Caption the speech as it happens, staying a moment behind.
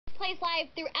Plays Live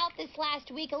throughout this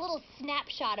last week. A little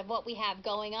snapshot of what we have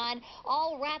going on,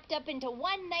 all wrapped up into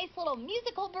one nice little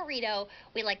musical burrito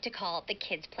we like to call the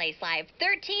Kids Plays Live.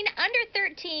 13 under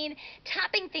 13,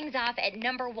 topping things off at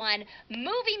number 1,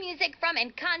 movie music from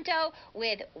Encanto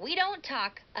with We Don't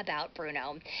Talk About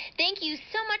Bruno. Thank you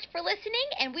so much for listening,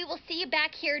 and we will see you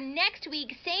back here next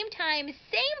week, same time,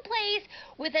 same place,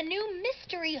 with a new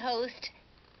mystery host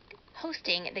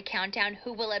hosting the countdown.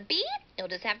 Who will it be? You'll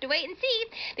just have to wait and see.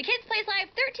 The Kids Plays Live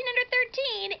 13 under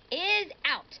 13 is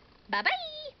out.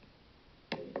 Bye-bye.